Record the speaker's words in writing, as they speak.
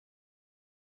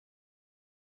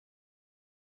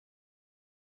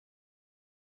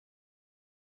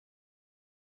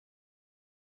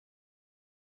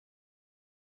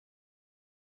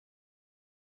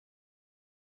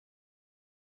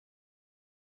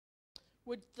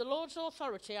With the Lord's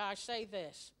authority I say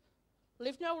this,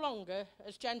 live no longer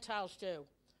as Gentiles do,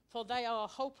 for they are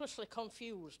hopelessly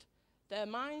confused. Their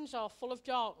minds are full of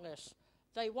darkness.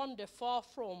 They wander far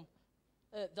from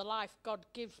the life God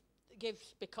gives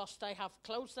because they have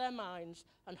closed their minds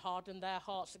and hardened their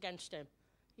hearts against him.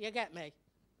 You get me?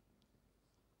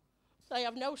 They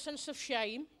have no sense of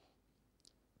shame.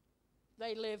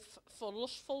 They live for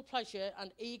lustful pleasure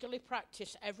and eagerly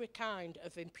practice every kind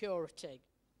of impurity.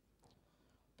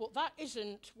 But that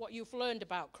isn't what you've learned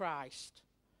about Christ,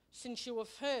 since you have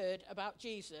heard about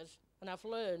Jesus and have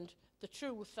learned the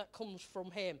truth that comes from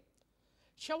him.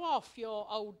 Throw off your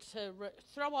old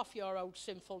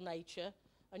sinful nature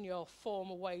and your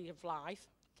former way of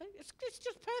life. It's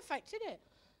just perfect, isn't it?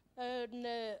 And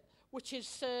which is,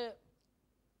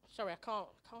 sorry, I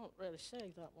can't really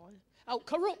say that one. Oh,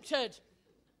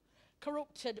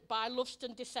 corrupted by lust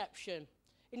and deception.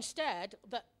 Instead,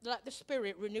 let the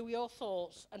Spirit renew your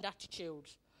thoughts and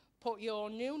attitudes. Put your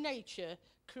new nature,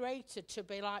 created to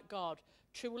be like God,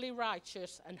 truly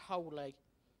righteous and holy.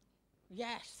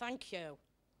 Yes, thank you.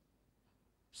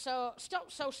 So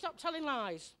stop telling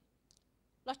lies.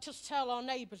 Let us tell our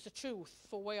neighbours the truth,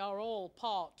 for we are all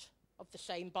part of the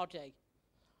same body.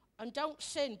 And don't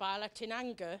sin by letting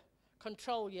anger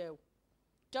control you.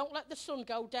 Don't let the sun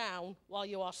go down while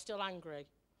you are still angry,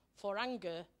 for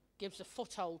anger gives a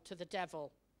foothold to the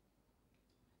devil.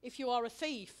 If you are a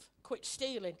thief, quit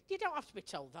stealing. You don't have to be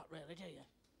told that, really, do you?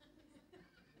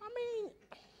 I mean,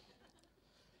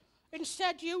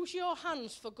 instead, use your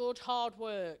hands for good, hard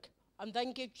work, and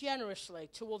then give generously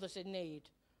to others in need.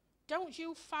 Don't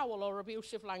use foul or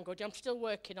abusive language. I'm still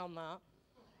working on that.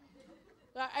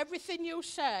 Let everything you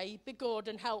say be good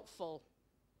and helpful,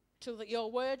 so that your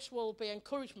words will be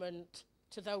encouragement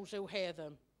to those who hear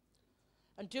them.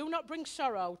 And do not bring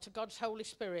sorrow to God's Holy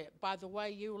Spirit by the way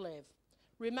you live.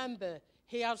 Remember,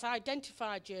 he has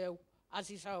identified you as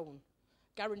his own,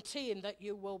 guaranteeing that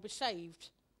you will be saved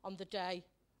on the day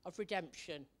of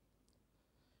redemption.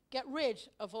 Get rid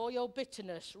of all your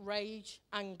bitterness, rage,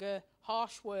 anger,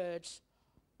 harsh words,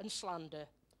 and slander,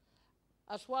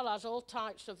 as well as all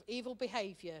types of evil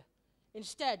behaviour.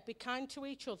 Instead, be kind to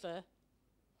each other,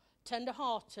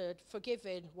 tender-hearted,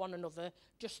 forgiving one another,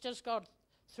 just as God,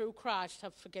 through Christ,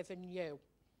 have forgiven you.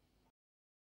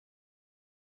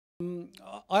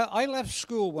 I left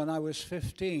school when I was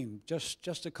 15,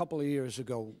 just a couple of years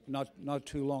ago, not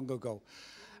too long ago.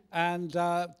 And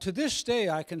to this day,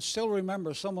 I can still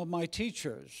remember some of my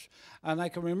teachers, and I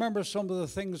can remember some of the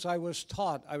things I was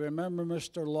taught. I remember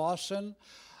Mr. Lawson.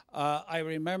 I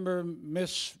remember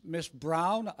Miss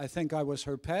Brown. I think I was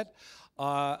her pet.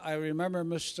 I remember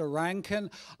Mr. Rankin.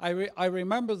 I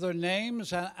remember their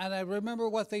names, and I remember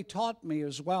what they taught me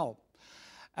as well.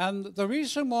 And the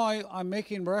reason why I'm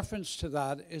making reference to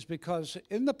that is because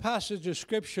in the passage of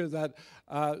Scripture that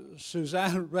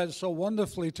Suzanne read so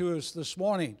wonderfully to us this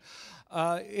morning,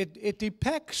 it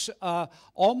depicts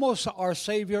almost our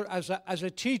Savior as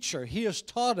a teacher. He has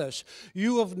taught us,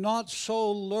 you have not so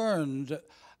learned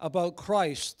about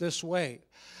Christ this way.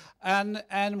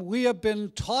 And we have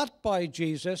been taught by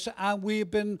Jesus, and we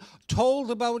have been told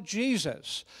about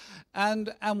Jesus.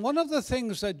 And one of the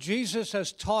things that Jesus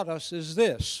has taught us is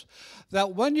this,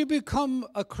 that when you become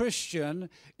a Christian,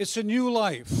 it's a new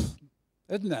life,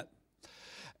 isn't it?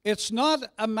 It's not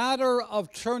a matter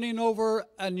of turning over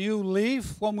a new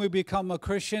leaf when we become a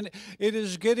Christian. It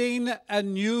is getting a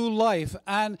new life.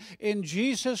 And in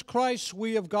Jesus Christ,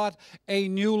 we have got a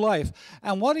new life.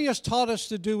 And what he has taught us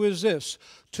to do is this,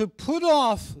 to put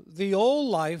off the old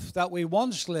life that we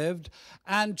once lived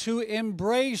and to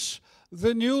embrace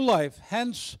the new life.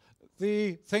 Hence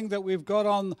the thing that we've got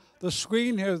on the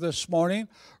screen here this morning.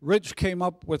 Rich came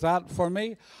up with that for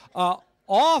me.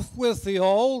 Off with the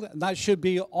old, and that should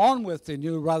be on with the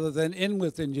new rather than in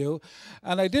with the new.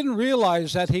 And I didn't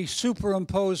realize that he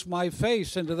superimposed my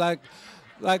face into that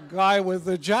guy with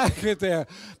the jacket there.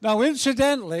 Now,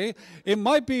 incidentally, it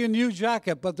might be a new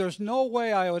jacket, but there's no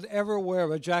way I would ever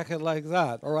wear a jacket like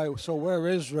that. All right, so where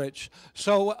is Rich?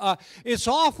 So it's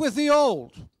off with the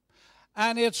old,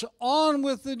 and it's on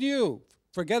with the new.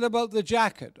 Forget about the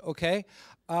jacket, okay?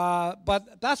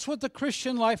 But that's what the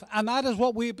Christian life, and that is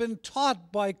what we've been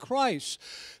taught by Christ,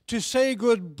 to say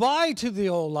goodbye to the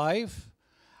old life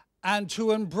and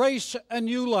to embrace a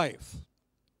new life.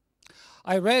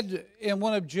 I read in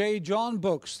one of J. John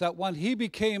books that when he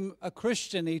became a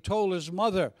Christian, he told his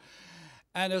mother,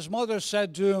 and his mother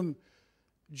said to him,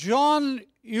 "John,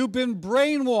 you've been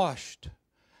brainwashed."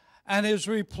 And his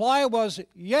reply was,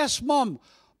 "Yes, Mom,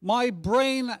 my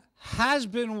brain has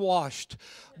been washed.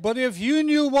 But if you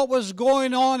knew what was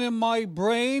going on in my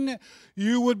brain,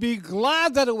 you would be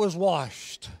glad that it was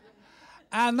washed.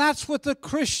 And that's what the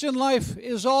Christian life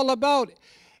is all about.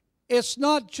 It's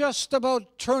not just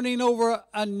about turning over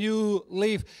a new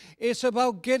leaf. It's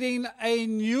about getting a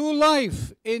new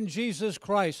life in Jesus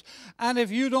Christ. And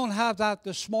if you don't have that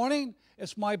this morning,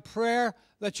 it's my prayer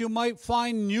that you might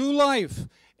find new life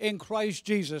in Christ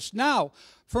Jesus. Now,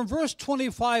 from verse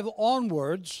 25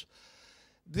 onwards,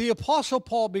 the Apostle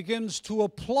Paul begins to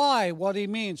apply what he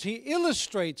means. He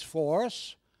illustrates for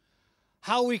us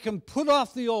how we can put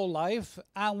off the old life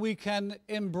and we can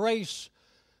embrace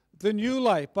the new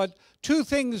life. But two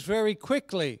things very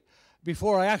quickly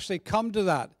before I actually come to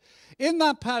that. In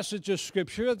that passage of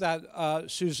Scripture that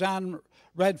Suzanne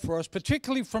read for us,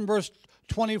 particularly from verse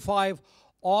 25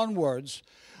 onwards,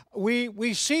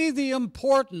 we see the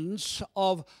importance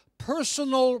of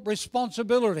personal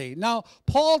responsibility. Now,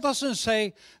 Paul doesn't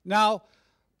say, now,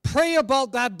 pray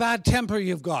about that bad temper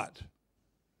you've got.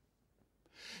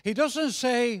 He doesn't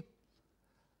say,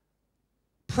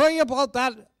 pray about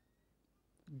that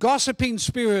gossiping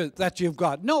spirit that you've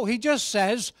got. No, he just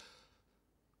says,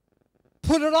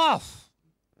 put it off.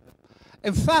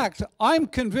 In fact, I'm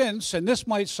convinced, and this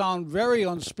might sound very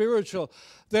unspiritual,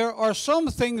 there are some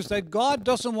things that God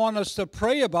doesn't want us to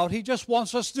pray about. He just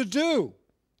wants us to do.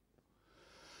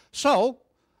 So,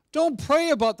 don't pray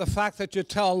about the fact that you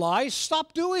tell lies.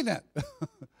 Stop doing it.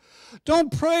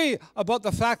 Don't pray about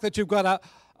the fact that you've got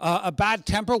a bad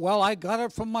temper. Well, I got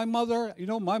it from my mother. You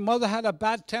know, my mother had a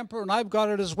bad temper, and I've got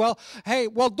it as well. Hey,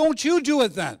 well, don't you do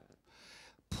it then.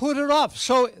 Put it off.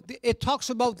 So it talks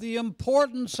about the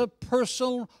importance of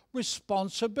personal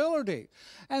responsibility.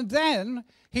 And then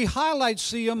he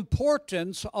highlights the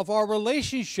importance of our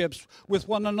relationships with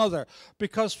one another.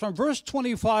 Because from verse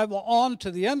 25 on to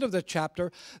the end of the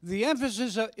chapter, the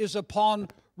emphasis is upon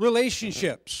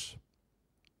relationships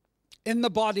in the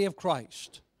body of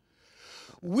Christ.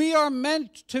 We are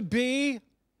meant to be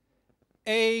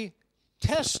a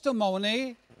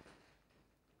testimony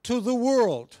to the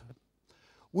world.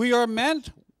 We are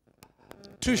meant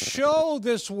to show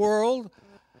this world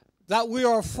that we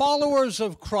are followers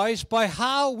of Christ by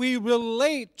how we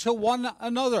relate to one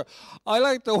another. I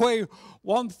like the way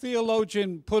one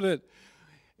theologian put it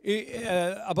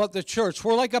about the church.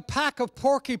 We're like a pack of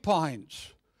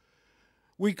porcupines.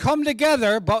 We come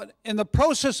together, but in the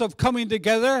process of coming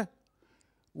together,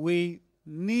 we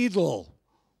needle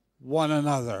one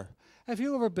another. Have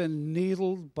you ever been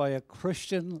needled by a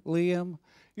Christian, Liam?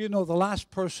 You know, the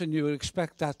last person you would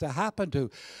expect that to happen to.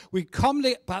 We come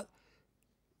to, but,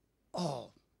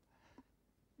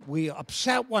 we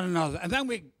upset one another, and then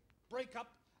we break up,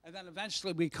 and then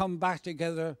eventually we come back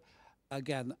together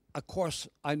again. Of course,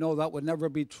 I know that would never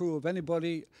be true of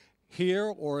anybody here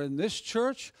or in this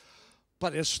church,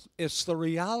 but it's the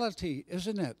reality,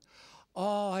 isn't it?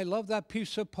 Oh, I love that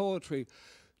piece of poetry.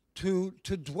 To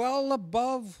dwell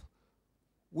above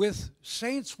with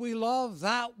saints we love,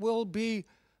 that will be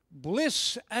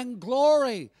bliss and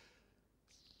glory.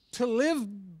 To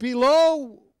live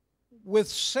below with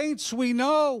saints we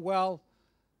know, well,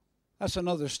 that's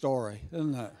another story,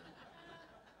 isn't it?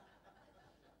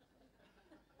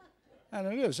 And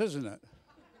it is, isn't it?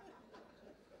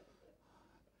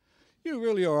 You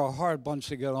really are a hard bunch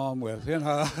to get on with, you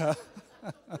know.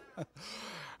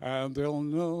 And they'll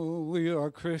know we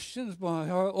are Christians by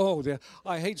our...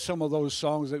 I hate some of those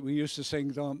songs that we used to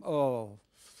sing. All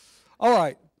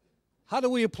right. How do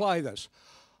we apply this?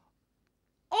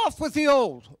 Off with the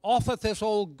old. Off with this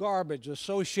old garbage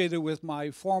associated with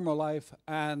my former life.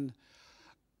 And,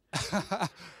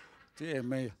 dear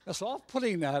me, that's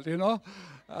off-putting that, you know.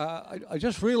 I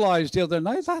just realized the other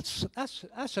night,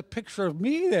 that's a picture of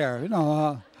me there, you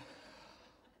know.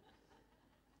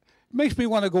 Makes me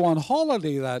want to go on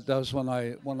holiday, that does, when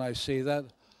I see that.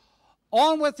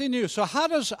 On with the new. So how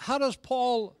does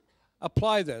Paul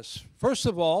apply this? First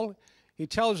of all, he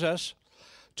tells us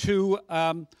to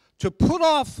put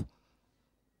off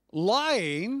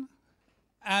lying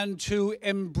and to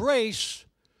embrace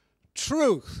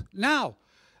truth. Now,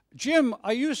 Jim,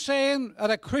 are you saying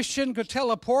that a Christian could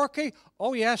tell a porky?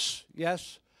 Oh, yes,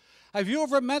 yes. Have you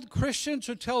ever met Christians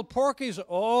who tell porkies?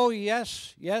 Oh,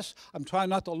 yes, yes. I'm trying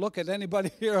not to look at anybody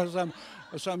here as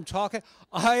I'm talking.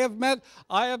 I have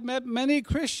met many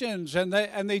Christians, and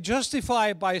they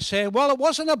justify it by saying, well, it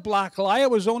wasn't a black lie, it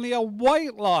was only a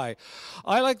white lie.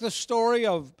 I like the story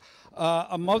of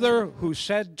a mother who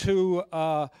said to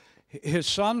his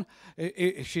son,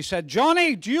 she said,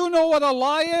 "Johnny, do you know what a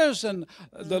lie is?" And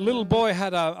the little boy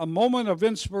had a moment of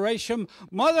inspiration.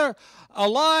 "Mother, a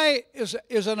lie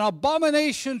is an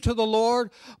abomination to the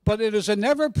Lord, but it is an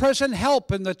ever-present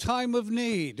help in the time of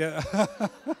need."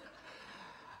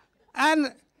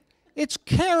 And it's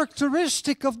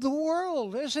characteristic of the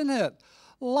world, isn't it?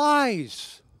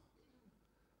 Lies.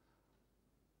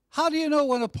 How do you know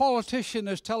when a politician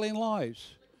is telling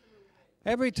lies?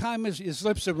 Every time his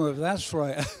lips are moved. That's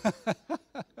right.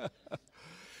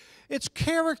 It's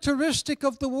characteristic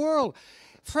of the world.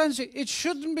 Friends, it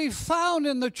shouldn't be found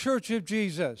in the Church of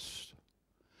Jesus.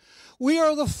 We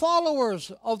are the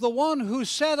followers of the one who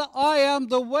said, "I am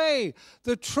the way,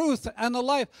 the truth, and the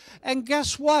life." And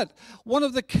guess what? One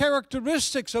of the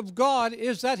characteristics of God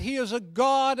is that he is a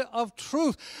God of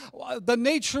truth. The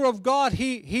nature of God,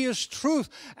 he is truth.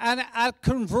 And at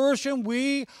conversion,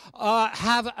 we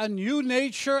have a new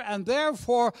nature, and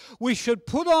therefore we should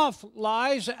put off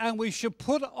lies and we should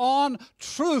put on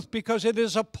truth, because it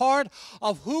is a part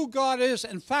of who God is.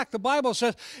 In fact, the Bible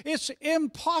says it's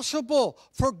impossible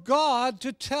for God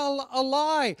to tell a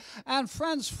lie. And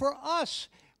friends, for us,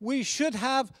 we should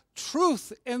have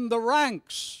truth in the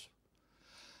ranks.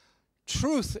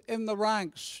 Truth in the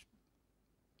ranks.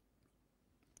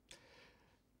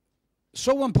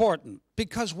 So important,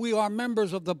 because we are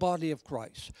members of the body of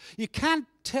Christ. You can't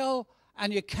tell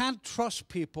and you can't trust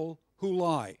people who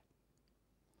lie.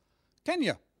 Can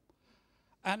you?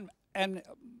 And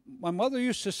my mother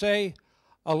used to say,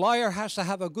 a liar has to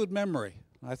have a good memory.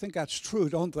 I think that's true,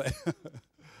 don't they?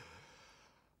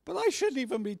 But I shouldn't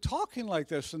even be talking like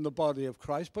this in the body of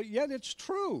Christ, but yet it's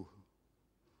true.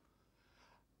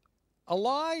 A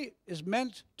lie is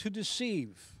meant to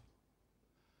deceive.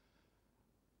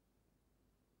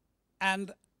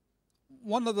 And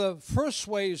one of the first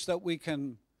ways that we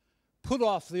can put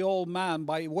off the old man,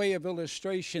 by way of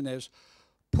illustration, is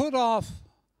put off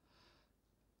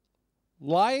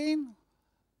lying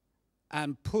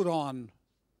and put on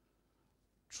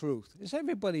truth. Is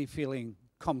everybody feeling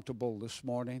comfortable this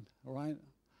morning? All right?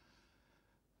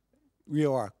 We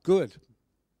are. Good.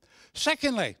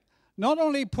 Secondly, not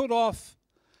only put off,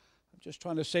 I'm just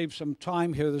trying to save some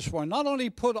time here this morning, not only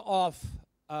put off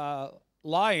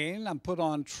lying and put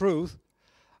on truth,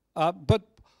 but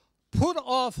put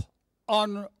off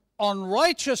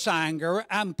unrighteous anger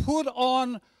and put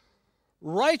on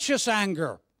righteous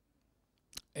anger.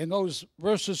 In those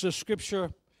verses of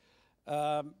Scripture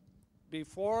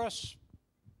before us,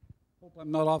 hope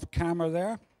I'm not off camera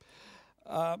there.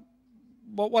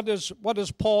 But what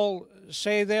does Paul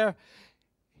say there?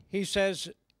 He says,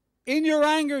 "In your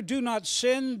anger do not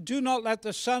sin, do not let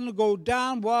the sun go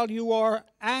down while you are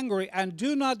angry, and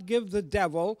do not give the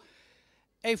devil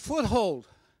a foothold."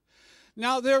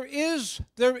 Now, there is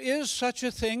such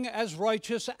a thing as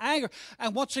righteous anger.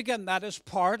 And once again, that is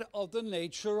part of the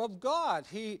nature of God.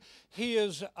 He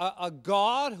is a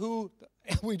God who,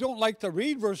 we don't like to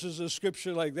read verses of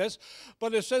Scripture like this,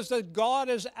 but it says that God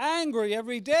is angry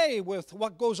every day with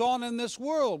what goes on in this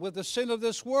world, with the sin of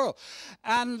this world.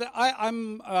 And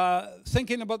I'm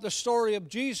thinking about the story of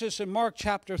Jesus in Mark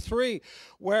chapter 3,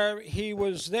 where he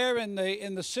was there in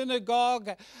the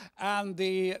synagogue, and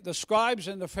the scribes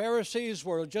and the Pharisees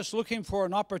were just looking for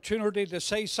an opportunity to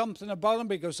say something about him,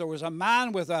 because there was a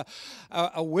man with a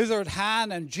withered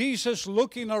hand, and Jesus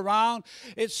looking around,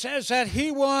 it says that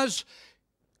he was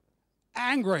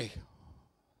angry.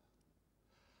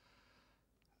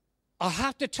 I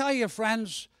have to tell you,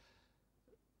 friends,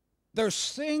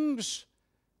 there's things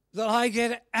that I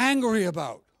get angry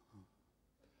about.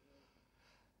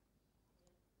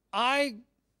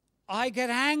 I get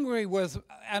angry with,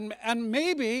 and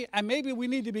maybe we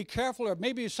need to be careful, or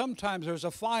maybe sometimes there's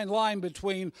a fine line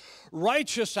between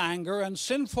righteous anger and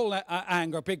sinful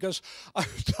anger, because I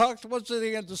talked once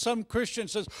again to some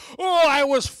Christians, says, "Oh, I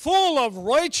was full of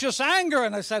righteous anger,"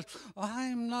 and I said,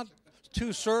 "I'm not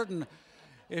too certain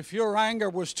if your anger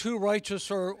was too righteous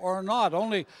or not.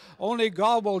 Only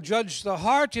God will judge the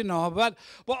heart, you know. But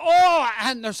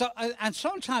and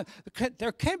sometimes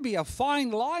there can be a fine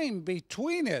line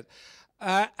between it,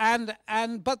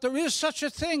 but there is such a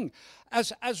thing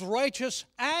as righteous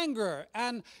anger.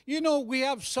 And you know, we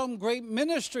have some great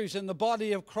ministries in the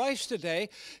body of Christ today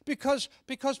because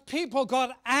people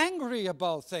got angry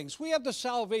about things. We have the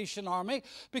Salvation Army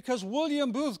because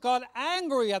William Booth got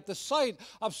angry at the sight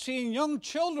of seeing young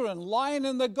children lying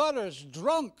in the gutters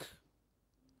drunk.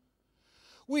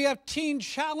 We have Teen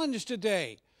Challenge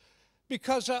today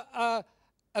because an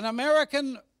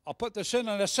American I'll put this in,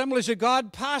 an Assemblies of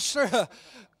God pastor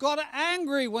got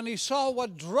angry when he saw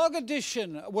what drug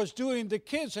addiction was doing to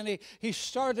kids, and he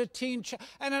started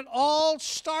and it all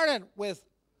started with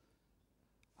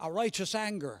a righteous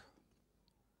anger.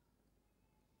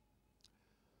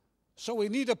 So we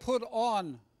need to put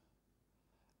on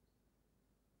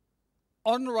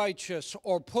unrighteous,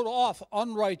 or put off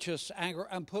unrighteous anger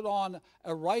and put on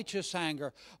a righteous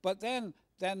anger. But then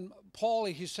Paul,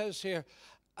 he says here,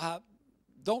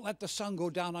 don't let the sun go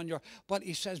down on your, but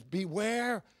he says,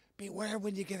 beware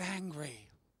when you get angry.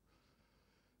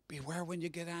 Beware when you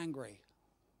get angry.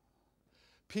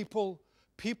 People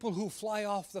who fly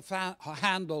off the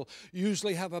handle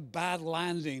usually have a bad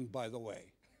landing, by the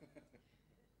way.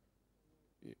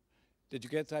 Did you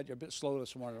get that? You're a bit slow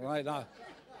this morning, right?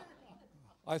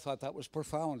 I thought that was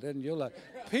profound, didn't you?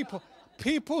 People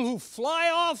who fly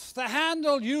off the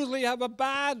handle usually have a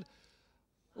bad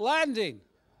landing.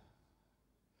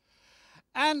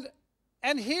 And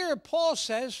here Paul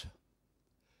says,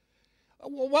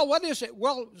 well, what is it?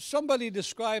 Well, somebody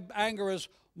described anger as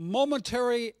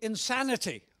momentary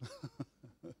insanity.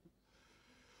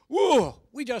 Whoa,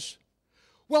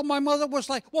 well, my mother was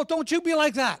like, well, don't you be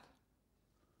like that.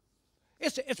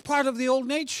 It's part of the old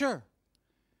nature.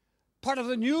 Part of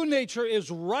the new nature is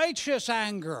righteous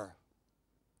anger.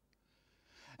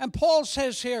 And Paul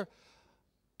says here,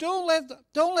 don't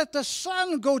let the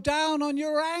sun go down on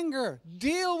your anger.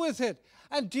 Deal with it,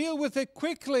 and deal with it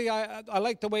quickly. I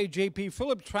like the way J.P.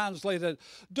 Phillips translated.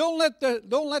 Don't let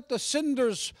the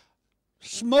cinders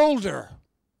smolder.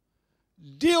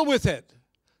 Deal with it.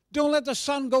 Don't let the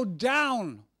sun go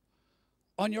down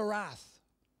on your wrath.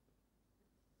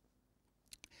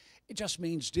 It just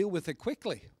means deal with it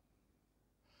quickly.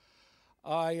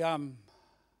 A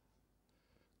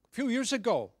few years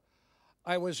ago,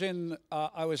 I was in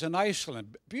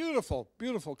Iceland. Beautiful,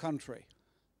 beautiful country.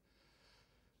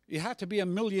 You had to be a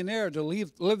millionaire to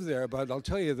live there, but I'll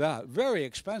tell you that. Very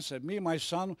expensive. Me and my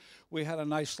son, we had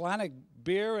an Icelandic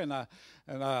beer and a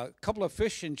couple of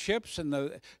fish and chips, and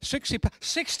the 60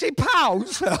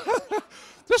 pounds.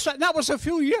 That was a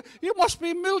few years. You must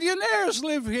be millionaires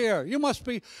live here. You must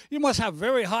have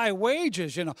very high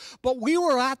wages, you know. But we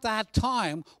were at that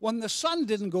time when the sun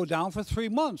didn't go down for 3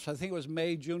 months. I think it was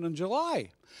May, June, and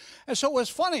July. And so it was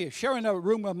funny, sharing a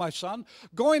room with my son,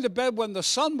 going to bed when the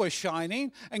sun was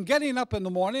shining, and getting up in the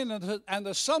morning and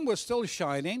the sun was still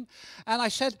shining. And I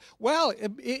said, well,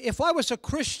 if I was a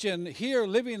Christian here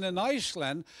living in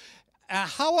Iceland,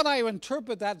 how would I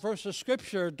interpret that verse of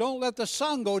Scripture, don't let the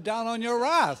sun go down on your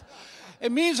wrath?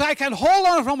 It means I can hold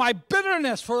on from my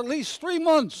bitterness for at least 3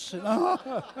 months. You know?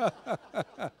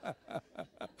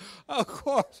 Of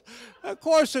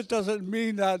course it doesn't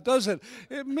mean that, does it?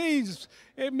 It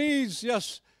means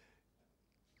just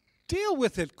deal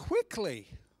with it quickly.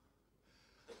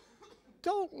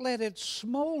 Don't let it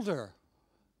smolder.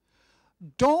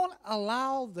 Don't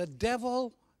allow the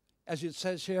devil, as it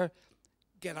says here,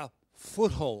 get a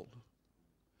foothold.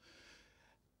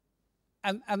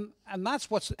 And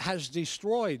that's what has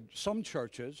destroyed some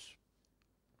churches.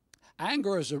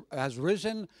 Anger has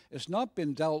risen, it's not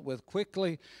been dealt with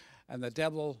quickly, and the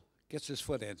devil gets his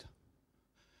foot in.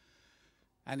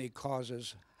 And he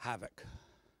causes havoc.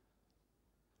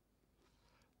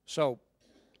 So,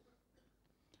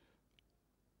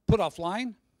 put off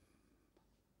lying,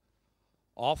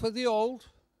 off with the old,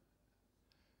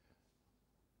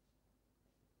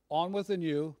 on with the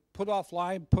new. Put off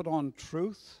lying, put on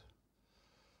truth.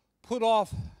 Put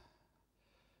off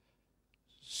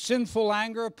sinful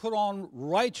anger, put on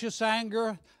righteous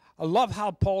anger. I love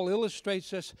how Paul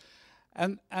illustrates this.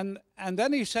 And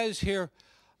then he says here,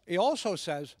 he also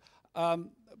says,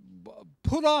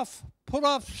 put off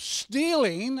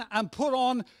stealing and put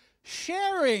on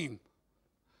sharing.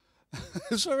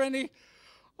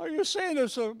 Are you saying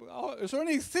is there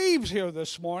any thieves here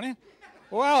this morning?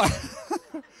 Well,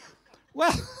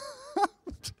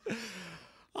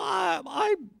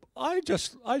 I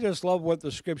just love what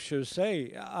the Scriptures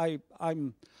say.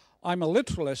 I'm a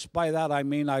literalist. By that I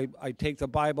mean I take the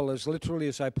Bible as literally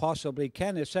as I possibly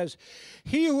can. It says,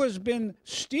 he who has been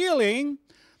stealing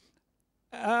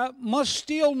must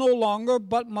steal no longer,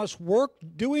 but must work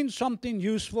doing something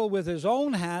useful with his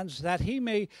own hands, that he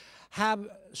may have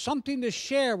something to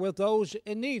share with those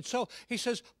in need. So he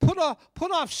says, put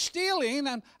off stealing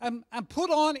and put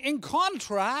on, in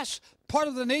contrast, part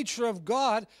of the nature of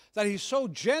God, that he's so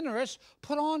generous,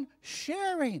 put on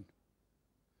sharing.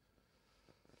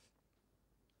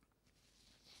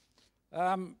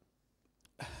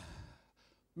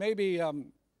 Maybe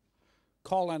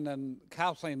Colin and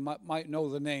Kathleen might know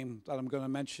the name that I'm going to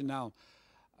mention now.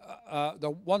 there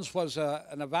once was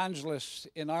an evangelist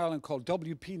in Ireland called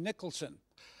W.P. Nicholson.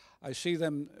 I see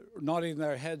them nodding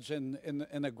their heads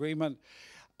in agreement.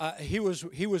 He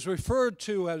was referred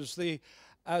to as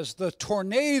the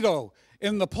tornado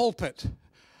in the pulpit,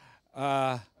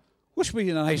 which would be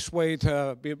a nice way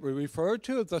to be referred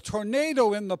to, the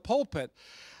tornado in the pulpit.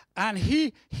 And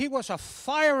he was a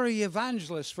fiery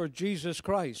evangelist for Jesus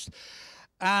Christ.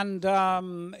 And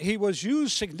he was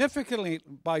used significantly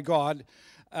by God.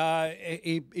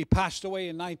 He passed away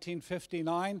in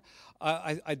 1959.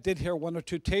 I did hear one or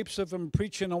two tapes of him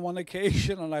preaching on one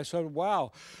occasion, and I said,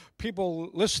 wow, people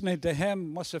listening to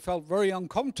him must have felt very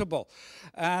uncomfortable.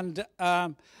 And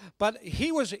but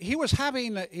he was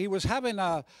having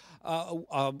a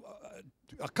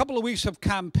couple of weeks of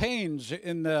campaigns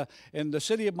in the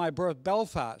city of my birth,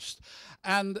 Belfast,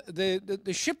 and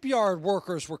the shipyard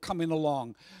workers were coming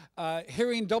along,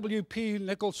 hearing W.P.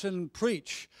 Nicholson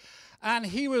preach, and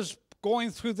he was going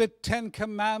through the Ten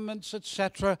Commandments,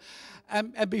 etc.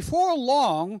 And before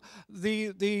long,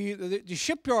 the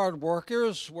shipyard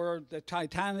workers, where the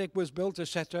Titanic was built,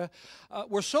 etc.,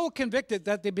 were so convicted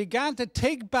that they began to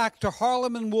take back to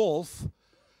Harlem and Wolff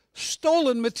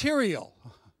stolen material,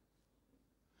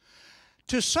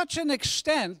 to such an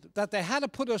extent that they had to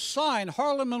put a sign,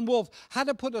 Harlem and Wolff had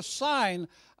to put a sign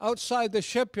outside the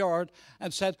shipyard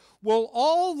and said, will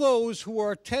all those who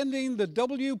are attending the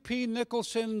W.P.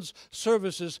 Nicholson's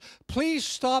services please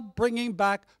stop bringing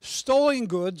back stolen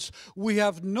goods? We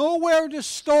have nowhere to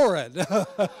store it.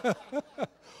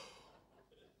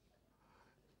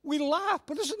 We laugh,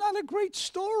 but isn't that a great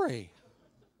story?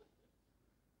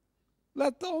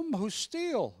 Let them who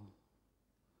steal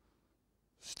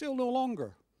no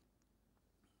longer.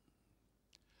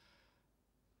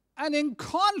 And in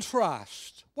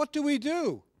contrast, what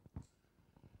do?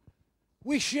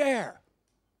 We share.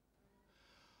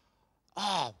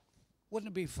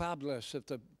 Wouldn't it be fabulous if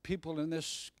the people in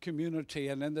this community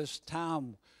and in this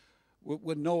town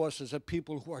would know us as a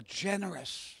people who are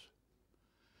generous.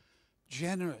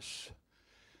 Generous.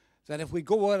 That if we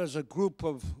go out as a group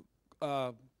of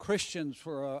Christians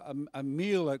for a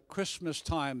meal at Christmas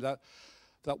time, that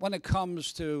when it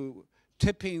comes to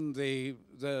tipping the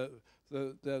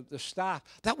staff,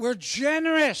 that we're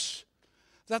generous.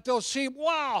 That they'll see,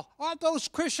 wow, aren't those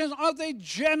Christians, aren't they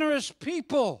generous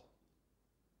people?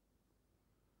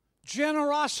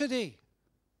 Generosity.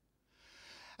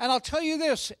 And I'll tell you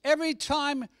this, every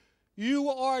time you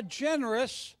are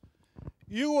generous,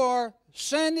 you are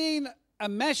sending a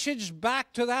message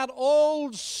back to that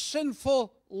old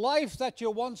sinful life that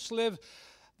you once lived,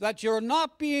 that you're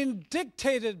not being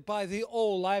dictated by the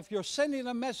old life. You're sending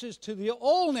a message to the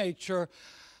old nature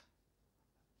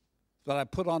that I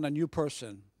put on a new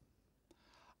person.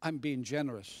 I'm being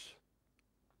generous.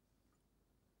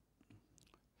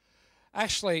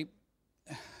 Actually,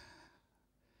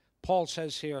 Paul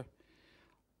says here,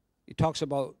 he talks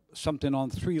about something on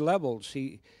 3 levels.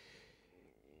 He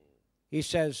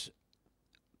says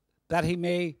that he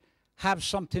may have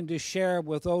something to share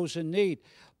with those in need.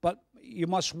 But you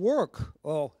must work.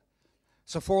 Oh,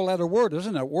 it's a 4-letter word,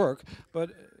 isn't it? Work.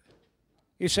 But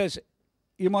he says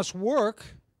you must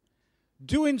work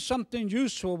doing something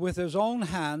useful with his own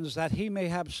hands, that he may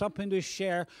have something to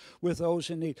share with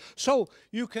those in need. So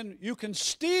you can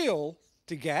steal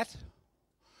to get,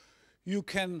 you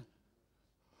can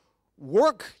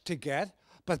work to get,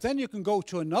 but then you can go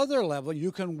to another level.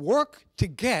 You can work to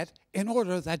get in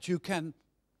order that you can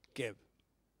give.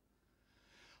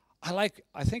 I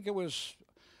think it was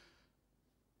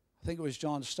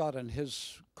John Stott in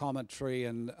his commentary,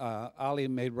 and Ali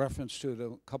made reference to it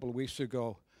a couple of weeks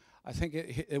ago. I think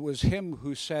it was him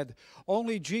who said,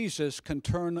 only Jesus can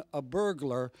turn a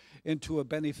burglar into a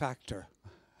benefactor.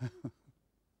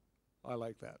 I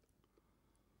like that.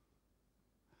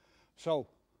 So,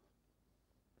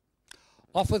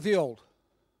 off with the old,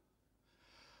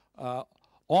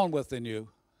 on with the new.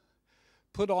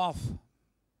 Put off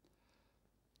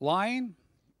lying,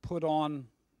 put on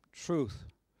truth.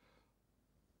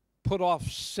 Put off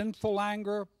sinful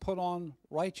anger, put on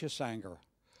righteous anger.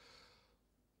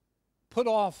 Put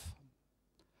off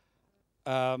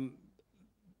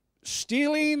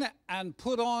stealing and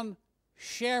put on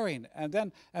sharing. And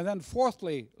then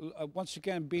fourthly, once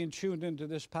again, being tuned into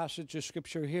this passage of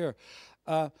Scripture here,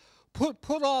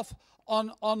 put off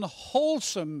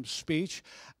unwholesome speech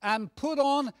and put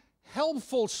on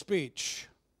helpful speech.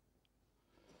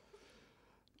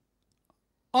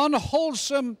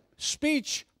 Unwholesome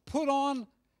speech, put on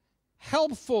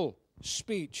helpful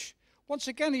speech. Once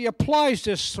again, he applies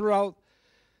this throughout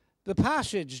the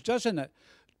passage, doesn't it?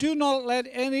 do not let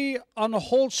any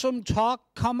unwholesome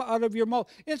talk come out of your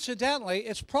mouth. Incidentally,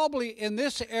 it's probably in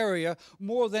this area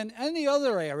more than any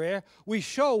other area we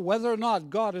show whether or not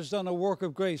God has done a work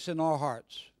of grace in our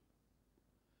hearts.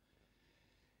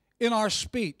 In our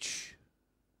speech.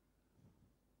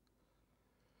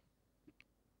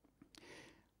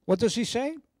 What does he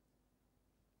say?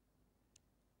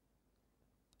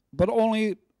 But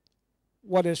only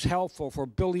what is helpful for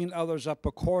building others up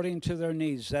according to their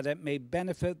needs, that it may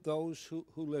benefit those who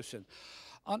listen.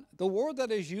 The word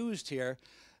that is used here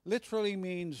literally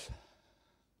means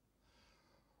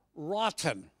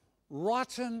rotten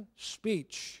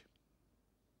speech.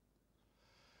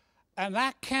 And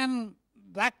that could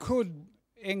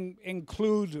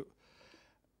include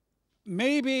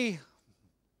maybe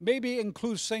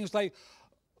includes things like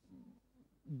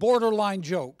borderline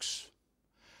jokes.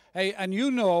 Hey, and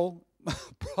you know,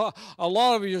 a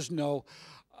lot of you know,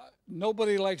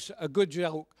 nobody likes a good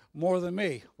joke more than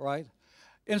me, right?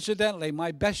 Incidentally,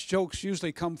 my best jokes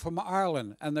usually come from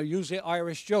Ireland, and they're usually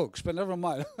Irish jokes, but never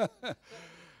mind.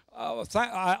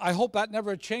 I hope that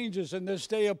never changes in this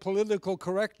day of political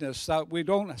correctness, that we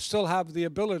don't still have the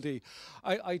ability.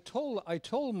 I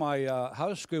told my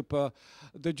house group,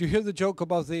 did you hear the joke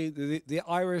about the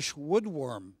Irish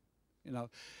woodworm? You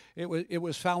know, it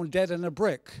was found dead in a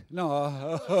brick.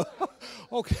 No,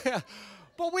 okay.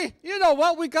 But you know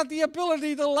what? We got the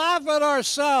ability to laugh at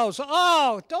ourselves.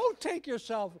 Oh, don't take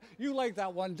yourself. You liked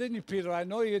that one, didn't you, Peter? I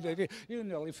know you did. You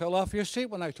nearly fell off your seat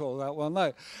when I told that one.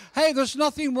 Like, hey, there's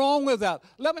nothing wrong with that.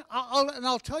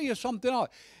 I'll tell you something else.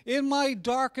 In my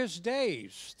darkest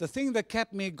days, the thing that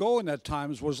kept me going at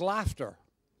times was laughter.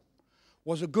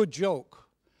 Was a good joke.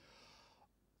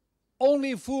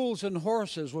 Only Fools and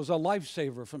Horses was a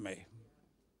lifesaver for me.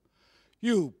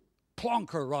 You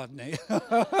plonker, Rodney.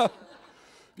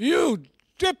 You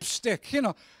dipstick, you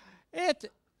know.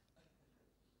 It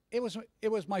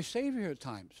was my savior at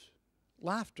times.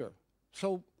 Laughter.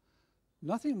 So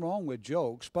nothing wrong with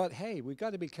jokes, but hey, we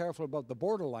got to be careful about the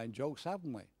borderline jokes,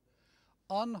 haven't we?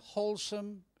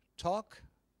 Unwholesome talk,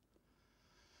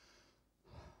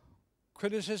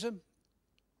 criticism,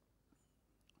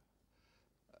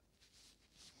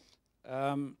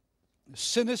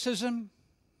 cynicism.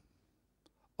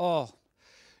 Oh,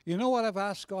 you know what I've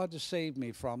asked God to save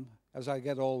me from as I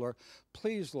get older?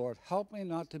 Please, Lord, help me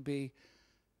not to be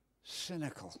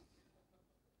cynical.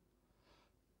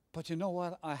 But you know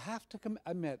what? I have to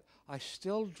admit, I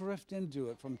still drift into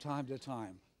it from time to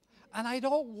time. And I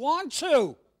don't want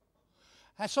to.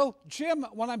 And so, Jim,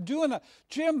 when I'm doing that,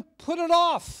 Jim, put it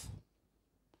off.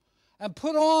 And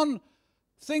put on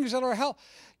things that are helpful.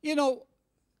 You know,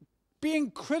 being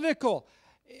critical.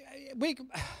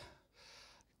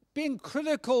 Being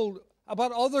critical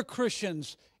about other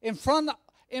Christians in front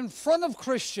of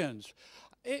Christians.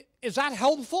 Is that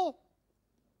helpful?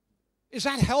 Is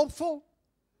that helpful?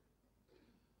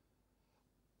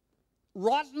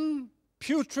 Rotten,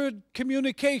 putrid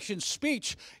communication,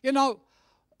 speech. You know,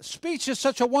 speech is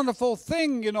such a wonderful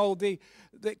thing. You know, the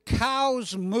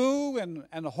cows moo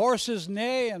and horses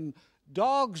neigh and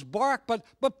dogs bark, but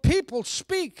people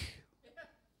speak.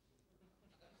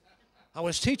 I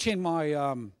was teaching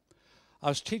my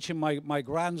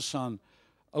grandson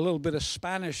a little bit of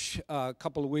Spanish a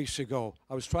couple of weeks ago.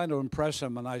 I was trying to impress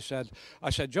him, and I said,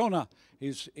 Jonah,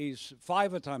 he's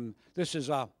 5 at the time. This is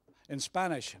in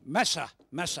Spanish, mesa.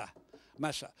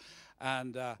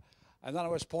 And then I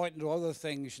was pointing to other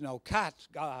things, you know, cat,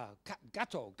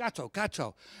 gato.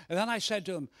 And then I said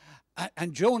to him,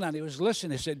 and Jonah, and he was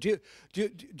listening, he said, do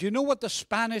you know what the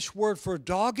Spanish word for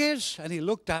dog is? And he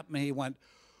looked at me, he went,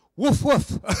 woof,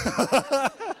 woof.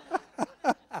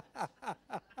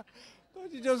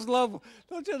 Don't you just love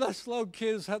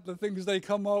kids have the things they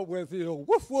come out with, you know,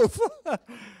 woof, woof.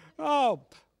 Oh,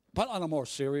 but on a more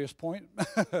serious point,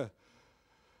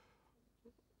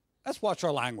 let's watch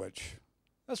our language.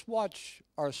 Let's watch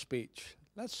our speech.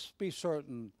 Let's be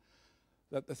certain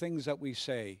that the things that we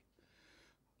say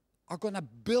are going to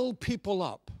build people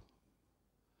up.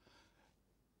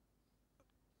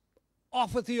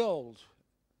 Off with the old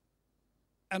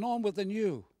and on with the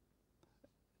new.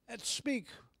 Let's speak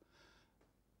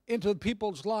into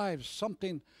people's lives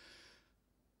something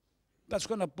that's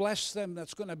going to bless them,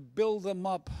 that's going to build them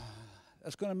up,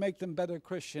 that's going to make them better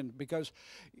Christian. Because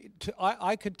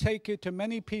I could take you to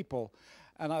many people,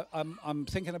 and I'm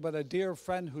thinking about a dear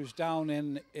friend who's down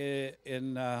in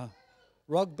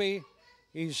Rugby.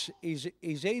 He's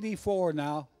 84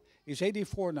 now. He's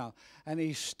 84 now, and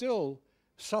he still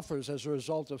suffers as a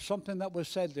result of something that was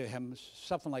said to him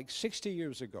something like 60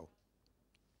 years ago.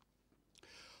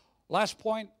 Last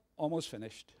point, almost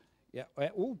finished. Yeah.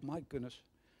 Oh, my goodness.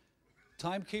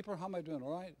 Timekeeper, how am I doing?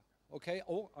 All right? Okay.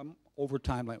 Oh, I'm over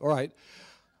time. All right.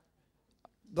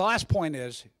 The last point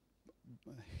is,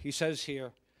 he says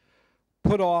here,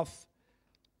 put off,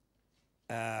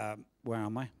 where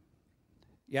am I?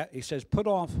 Yeah, he says, put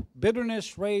off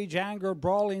bitterness, rage, anger,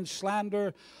 brawling,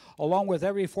 slander, along with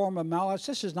every form of malice.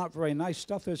 This is not very nice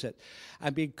stuff, is it?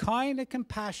 And be kind and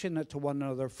compassionate to one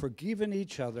another, forgiving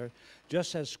each other,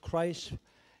 just as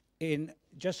in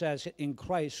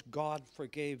Christ God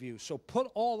forgave you. So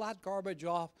put all that garbage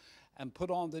off and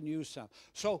put on the new stuff.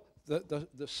 So the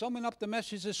summing up the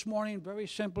message this morning, very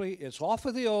simply, it's off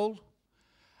with the old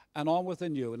and on with the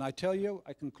new. And I tell you,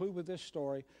 I conclude with this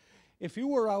story. If you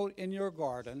were out in your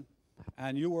garden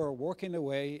and you were working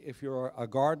away, if you're a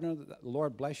gardener,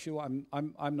 Lord bless you, I'm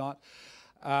not.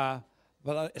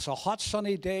 But it's a hot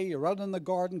sunny day, you're out in the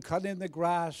garden, cutting the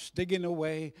grass, digging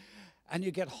away, and you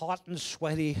get hot and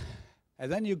sweaty.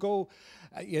 And then you go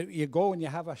and you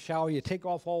have a shower, you take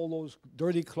off all those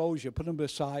dirty clothes, you put them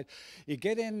aside, you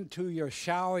get into your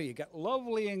shower, you get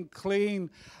lovely and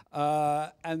clean,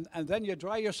 and then you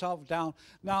dry yourself down.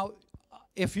 Now,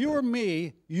 if you were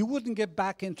me, you wouldn't get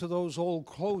back into those old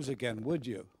clothes again, would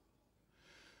you?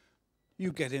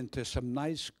 You get into some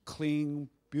nice, clean,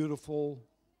 beautiful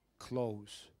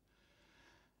clothes.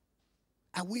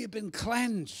 And we have been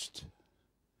cleansed.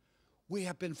 We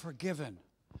have been forgiven.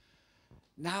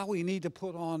 Now we need to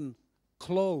put on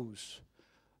clothes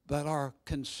that are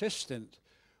consistent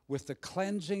with the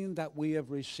cleansing that we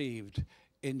have received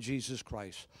in Jesus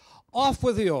Christ. Off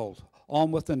with the old,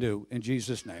 on with the new, in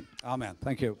Jesus' name. Amen.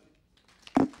 Thank you.